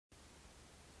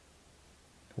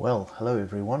Well, hello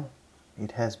everyone.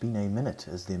 It has been a minute,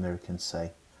 as the Americans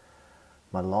say.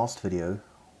 My last video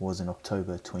was in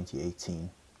October 2018,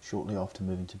 shortly after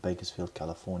moving to Bakersfield,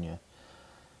 California,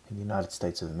 in the United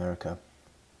States of America.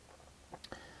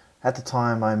 At the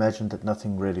time, I imagined that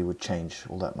nothing really would change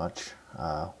all that much.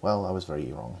 Well, I was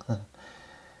very wrong.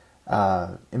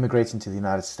 Immigrating to the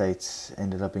United States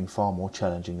ended up being far more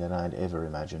challenging than I had ever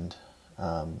imagined.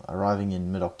 Arriving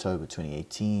in mid-October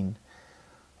 2018,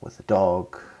 with the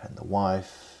dog and the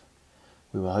wife,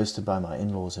 we were hosted by my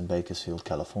in-laws in Bakersfield,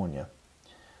 California.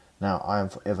 Now, I am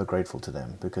forever grateful to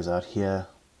them because out here,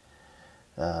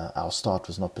 our start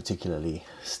was not particularly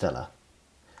stellar.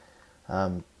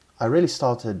 I really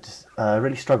struggled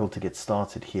to get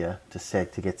started here, to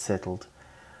get settled.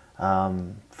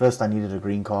 First, I needed a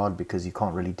green card because you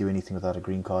can't really do anything without a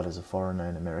green card as a foreigner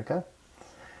in America.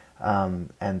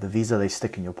 And the visa they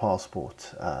stick in your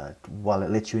passport, while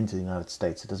it lets you into the United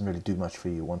States, it doesn't really do much for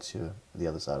you once you're the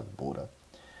other side of the border.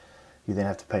 You then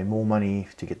have to pay more money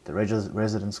to get the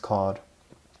residence card,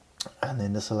 and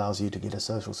then this allows you to get a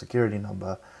social security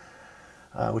number,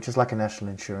 which is like a national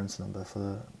insurance number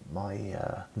for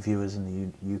my viewers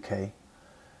in the UK.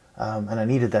 And I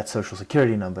needed that social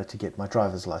security number to get my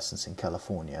driver's license in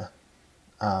California.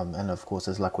 And of course,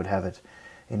 as luck would have it,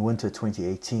 in winter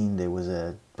 2018, there was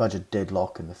a budget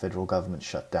deadlock and the federal government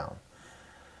shut down.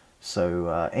 So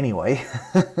anyway,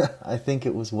 I think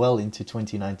it was well into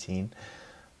 2019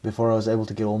 before I was able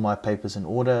to get all my papers in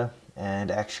order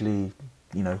and actually,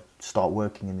 start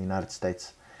working in the United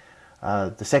States.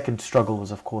 The second struggle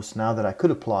was, of course, now that I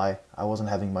could apply, I wasn't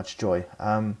having much joy.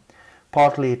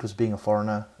 Partly it was being a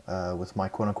foreigner with my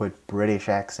quote-unquote British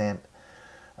accent.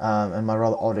 And my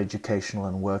rather odd educational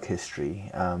and work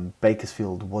history.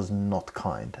 Bakersfield was not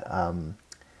kind.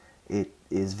 It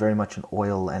is very much an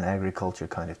oil and agriculture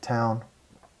kind of town.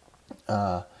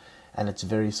 And it's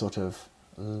very sort of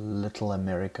little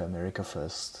America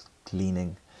first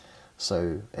leaning.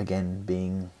 So again,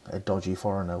 being a dodgy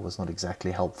foreigner was not exactly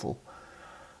helpful.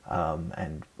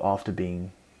 And after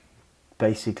being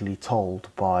basically told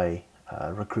by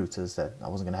recruiters that I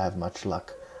wasn't going to have much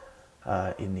luck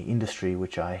in the industry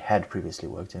which I had previously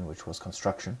worked in, which was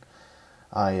construction,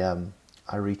 I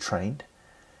retrained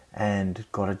and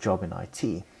got a job in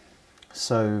IT.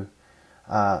 So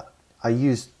I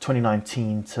used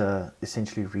 2019 to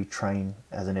essentially retrain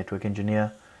as a network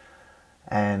engineer,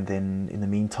 and then in the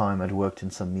meantime I'd worked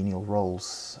in some menial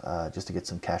roles just to get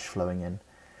some cash flowing in.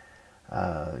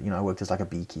 I worked as like a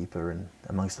beekeeper and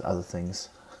amongst other things.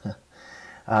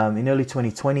 In early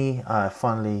 2020, I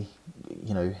finally,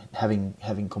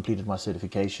 having completed my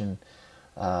certification,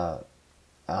 my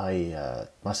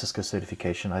Cisco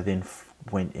certification, I then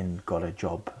went and got a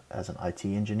job as an IT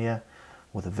engineer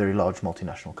with a very large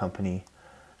multinational company,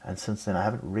 and since then I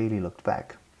haven't really looked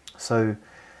back. So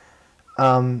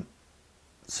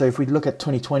if we look at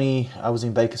 2020, I was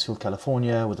in Bakersfield,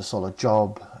 California with a solid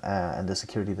job and the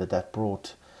security that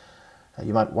brought.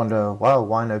 You might wonder, well,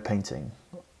 why no painting?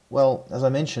 Well, as I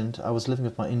mentioned, I was living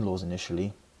with my in-laws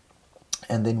initially,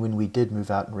 and then when we did move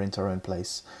out and rent our own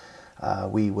place,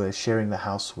 we were sharing the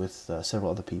house with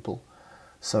several other people,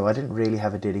 so I didn't really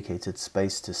have a dedicated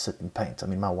space to sit and paint. I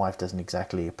mean, my wife doesn't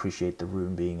exactly appreciate the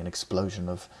room being an explosion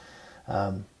of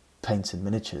paints and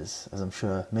miniatures, as I'm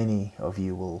sure many of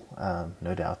you will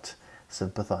no doubt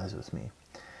sympathize with me.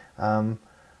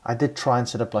 I did try and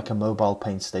set up like a mobile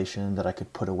paint station that I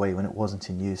could put away when it wasn't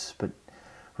in use, but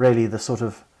really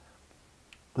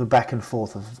the back and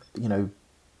forth of,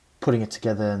 putting it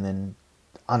together and then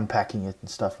unpacking it and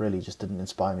stuff really just didn't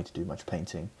inspire me to do much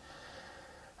painting.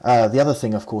 The other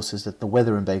thing, of course, is that the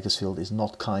weather in Bakersfield is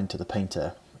not kind to the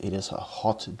painter. It is a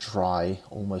hot, dry,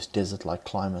 almost desert-like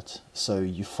climate, so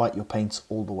you fight your paints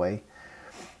all the way.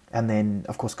 And then,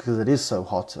 of course, because it is so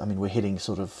hot, I mean, we're hitting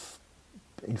sort of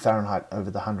in Fahrenheit over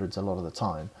the hundreds a lot of the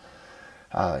time.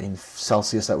 In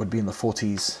Celsius, that would be in the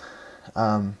 40s.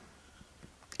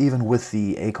 Even with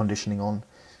the air conditioning on,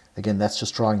 again, that's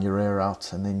just drying your air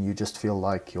out, and then you just feel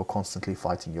like you're constantly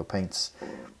fighting your paints,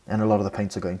 and a lot of the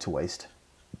paints are going to waste.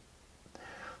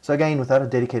 So again, without a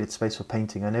dedicated space for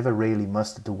painting, I never really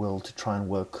mustered the will to try and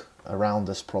work around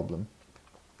this problem.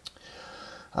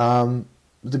 The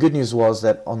good news was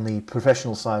that on the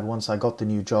professional side, once I got the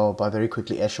new job, I very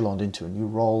quickly echeloned into a new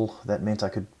role that meant I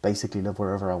could basically live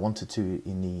wherever I wanted to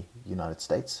in the United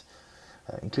States,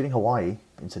 including Hawaii,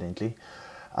 incidentally.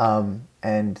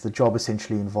 And the job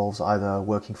essentially involves either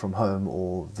working from home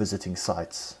or visiting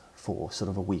sites for sort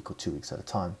of a week or 2 weeks at a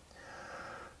time.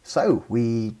 So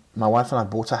my wife and I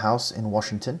bought a house in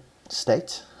Washington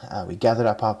State. We gathered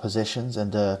up our possessions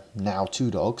and now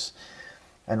 2 dogs,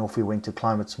 and off we went to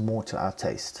climates more to our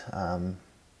taste.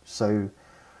 So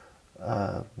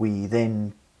we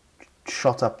then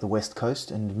shot up the west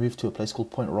coast and moved to a place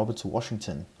called Point Roberts,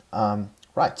 Washington.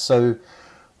 Right, so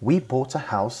we bought a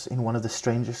house in one of the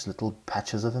strangest little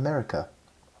patches of America,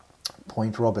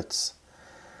 Point Roberts.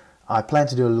 I plan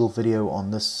to do a little video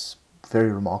on this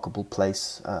very remarkable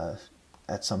place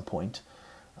at some point,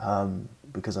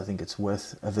 because I think it's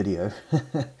worth a video.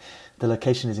 The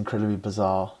location is incredibly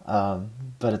bizarre,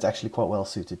 but it's actually quite well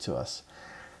suited to us.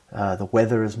 The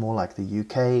weather is more like the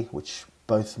UK, which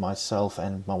both myself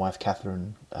and my wife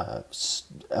Catherine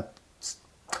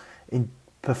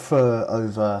prefer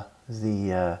over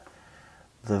the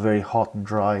very hot and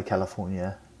dry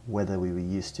California weather we were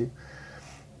used to.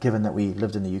 Given that we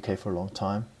lived in the UK for a long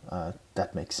time,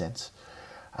 that makes sense.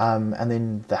 And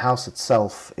then the house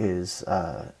itself is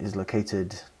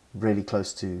located really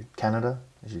close to Canada,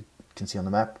 as you can see on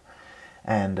the map.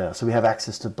 And so we have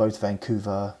access to both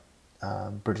Vancouver,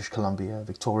 British Columbia,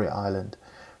 Victoria Island,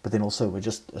 but then also we're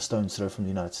just a stone's throw from the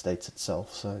United States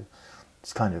itself. So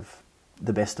it's kind of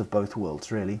the best of both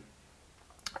worlds, really.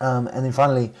 And then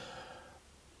finally,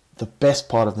 the best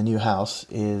part of the new house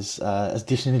is,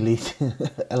 additionally,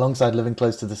 alongside living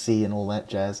close to the sea and all that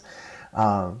jazz,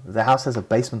 the house has a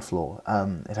basement floor.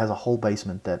 It has a whole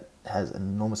basement that has an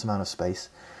enormous amount of space,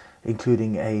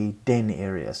 including a den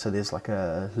area. So there's like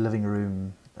a living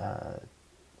room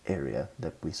area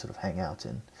that we sort of hang out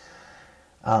in.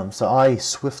 So I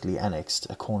swiftly annexed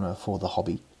a corner for the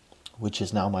hobby, which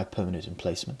is now my permanent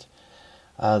emplacement.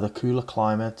 The cooler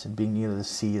climate and being near the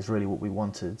sea is really what we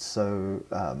wanted. So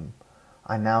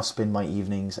I now spend my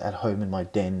evenings at home in my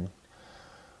den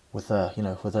with a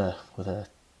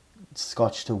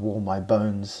scotch to warm my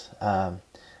bones,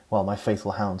 while my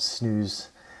faithful hounds snooze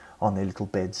on their little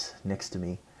beds next to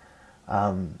me.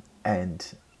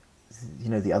 And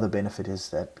the other benefit is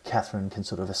that Catherine can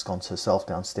sort of ensconce herself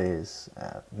downstairs,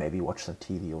 maybe watch some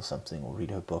TV or something, or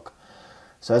read her book.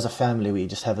 So as a family, we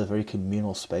just have a very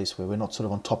communal space where we're not sort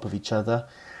of on top of each other,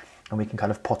 and we can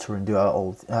kind of potter and do our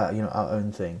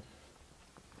own thing.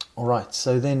 All right,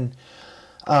 so then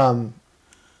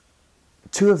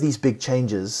two of these big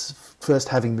changes. First,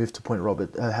 having moved to Point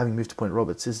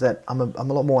Roberts, is that I'm a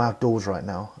lot more outdoors right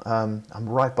now. I'm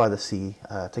right by the sea.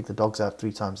 Take the dogs out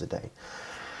 3 times a day.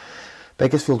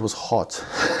 Bakersfield was hot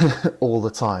all the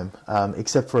time,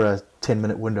 except for a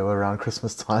 10-minute window around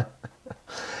Christmas time.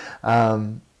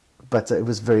 But it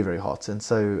was very, very hot, and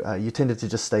so you tended to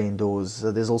just stay indoors.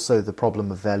 There's also the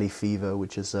problem of valley fever,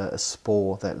 which is a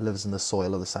spore that lives in the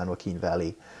soil of the San Joaquin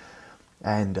Valley,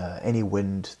 and any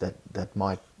wind that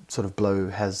might sort of blow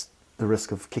has the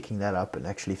risk of kicking that up. And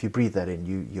actually, if you breathe that in,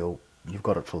 you've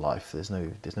got it for life. There's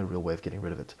no real way of getting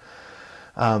rid of it.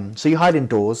 So you hide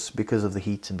indoors because of the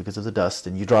heat and because of the dust,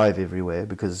 and you drive everywhere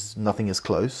because nothing is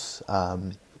close.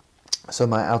 So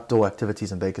my outdoor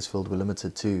activities in Bakersfield were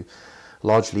limited to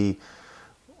largely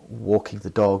walking the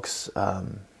dogs,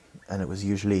 and it was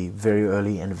usually very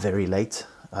early and very late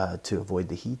to avoid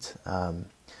the heat.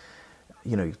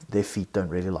 Their feet don't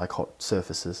really like hot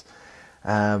surfaces.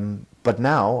 But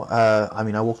now,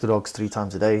 I walk the dogs 3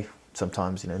 times a day.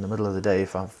 Sometimes, in the middle of the day,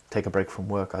 if I take a break from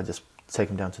work, I just take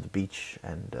them down to the beach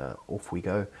and off we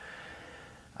go.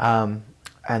 And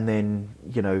then,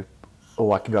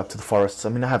 or I can go up to the forests.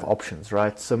 I have options,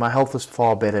 right? So my health is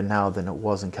far better now than it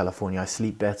was in California. I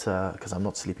sleep better because I'm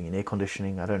not sleeping in air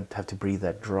conditioning. I don't have to breathe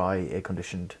that dry,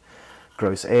 air-conditioned,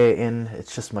 gross air in.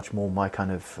 It's just much more my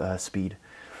kind of speed.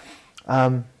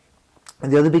 And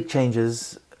the other big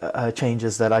changes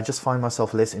that I just find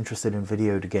myself less interested in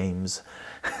video games,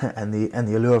 and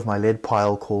the allure of my lead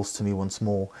pile calls to me once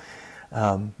more.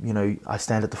 I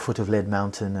stand at the foot of Lead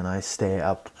Mountain and I stare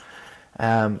up,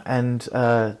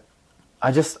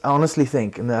 I just honestly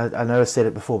think, and I know I said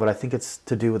it before, but I think it's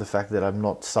to do with the fact that I'm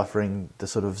not suffering the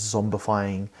sort of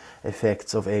zombifying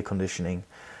effects of air conditioning.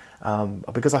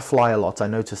 Because I fly a lot, I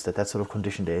noticed that sort of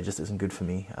conditioned air just isn't good for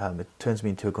me. It turns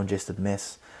me into a congested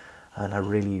mess, and I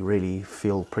really, really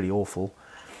feel pretty awful.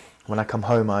 When I come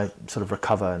home, I sort of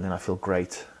recover, and then I feel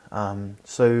great. With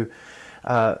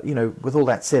all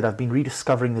that said, I've been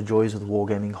rediscovering the joys of the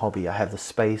wargaming hobby. I have the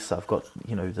space, I've got,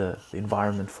 the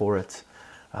environment for it.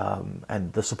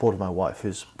 And the support of my wife,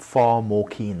 who's far more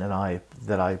keen than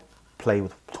that I play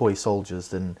with toy soldiers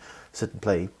than sit and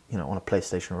play, on a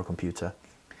PlayStation or a computer.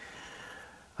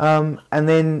 And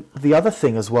then the other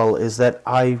thing as well is that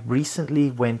I recently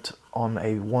went on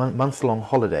a 1-month-long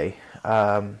holiday.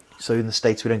 So in the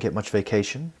States we don't get much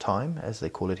vacation time, as they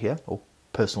call it here, or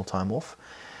personal time off.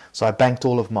 So I banked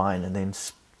all of mine and then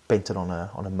spent it on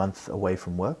a month away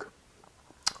from work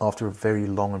after a very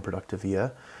long and productive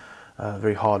year.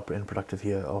 very hard and productive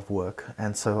year of work.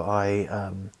 And so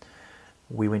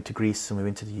we went to Greece and we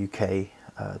went to the UK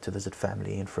to visit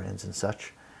family and friends and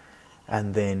such.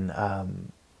 And then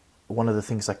one of the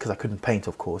things, because I couldn't paint,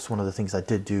 of course, one of the things I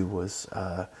did do was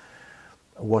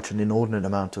watch an inordinate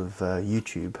amount of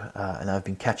YouTube, and I've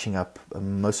been catching up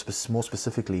more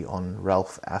specifically on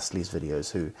Ralph Astley's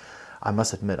videos, who I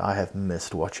must admit I have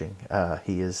missed watching.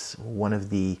 He is one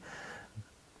of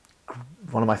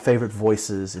my favorite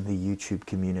voices in the YouTube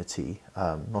community,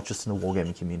 not just in the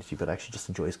wargaming community, but actually just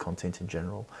enjoy his content in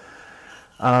general.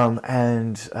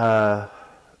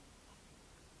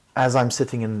 As I'm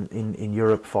sitting in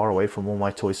Europe, far away from all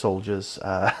my toy soldiers,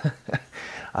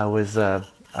 I was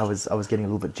getting a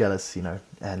little bit jealous, you know,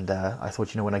 and I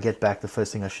thought, you know, when I get back, the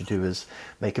first thing I should do is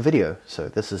make a video. So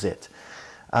this is it.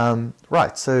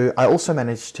 Right, so I also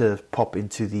managed to pop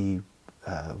into the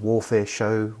Warfare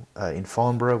show in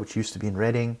Farnborough, which used to be in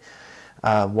Reading,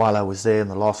 while I was there in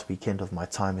the last weekend of my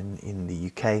time in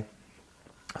the UK.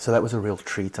 So that was a real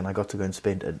treat, and I got to go and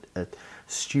spend a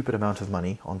stupid amount of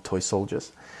money on toy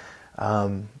soldiers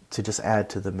to just add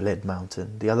to the lead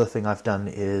mountain. The other thing I've done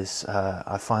is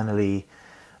I finally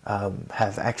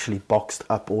have actually boxed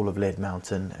up all of Lead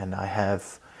Mountain, and I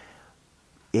have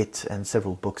it and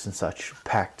several books and such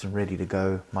packed and ready to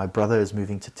go. My brother is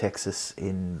moving to Texas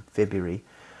in February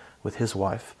with his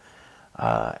wife,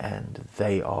 and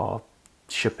they are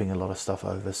shipping a lot of stuff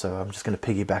over, so I'm just going to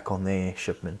piggyback on their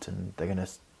shipment, and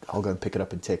I'll go and pick it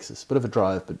up in Texas. Bit of a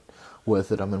drive, but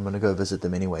worth it. I'm going to go visit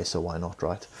them anyway, so why not,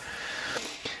 right?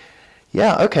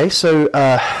 Yeah, okay, so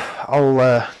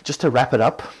I'll just to wrap it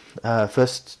up,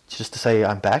 first just to say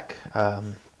I'm back.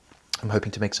 I'm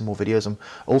hoping to make some more videos. I'm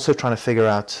also trying to figure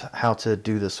out how to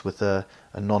do this with a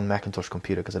non-Macintosh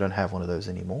computer, because I don't have one of those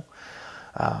anymore.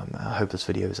 I hope this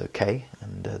video is okay,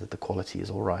 and that the quality is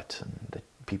all right, and that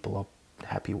people are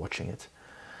happy watching it.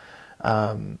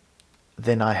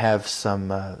 Then I have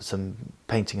some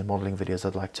painting and modeling videos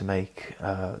I'd like to make,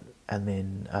 and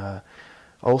then I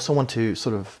also want to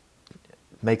sort of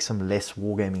make some less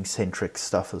wargaming centric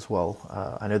stuff as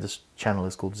well. I know this channel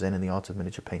is called Zen and the Art of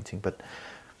Miniature Painting, but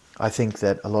I think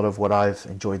that a lot of what I've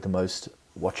enjoyed the most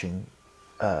watching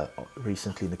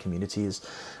recently in the community is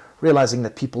realizing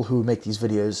that people who make these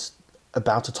videos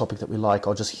about a topic that we like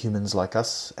are just humans like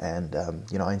us. And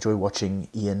you know, I enjoy watching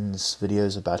Ian's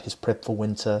videos about his prep for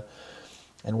winter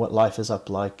and what life is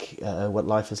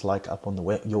like up on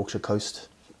the Yorkshire coast.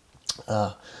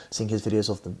 Seeing his videos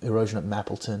of the erosion at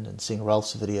Mapleton, and seeing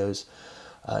Ralph's videos,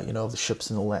 you know, of the ships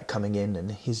and all that coming in,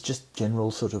 and his just general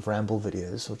sort of ramble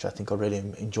videos, which I think are really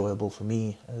enjoyable for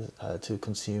me to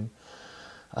consume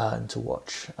and to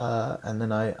watch. And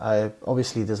then I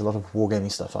obviously there's a lot of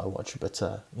wargaming stuff I watch, but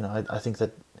you know, I think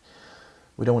that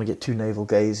we don't want to get too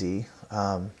navel-gazy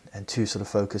and too sort of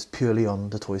focused purely on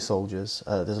the toy soldiers.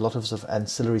 There's a lot of sort of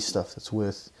ancillary stuff that's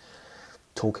worth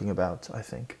talking about, I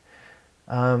think.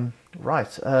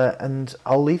 Right, and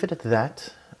I'll leave it at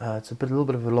that. It's a little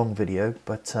bit of a long video,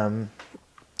 but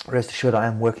rest assured I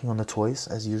am working on the toys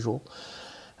as usual,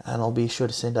 and I'll be sure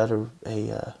to send out an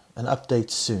update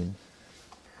soon.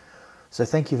 So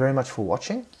thank you very much for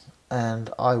watching, and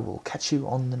I will catch you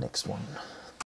on the next one.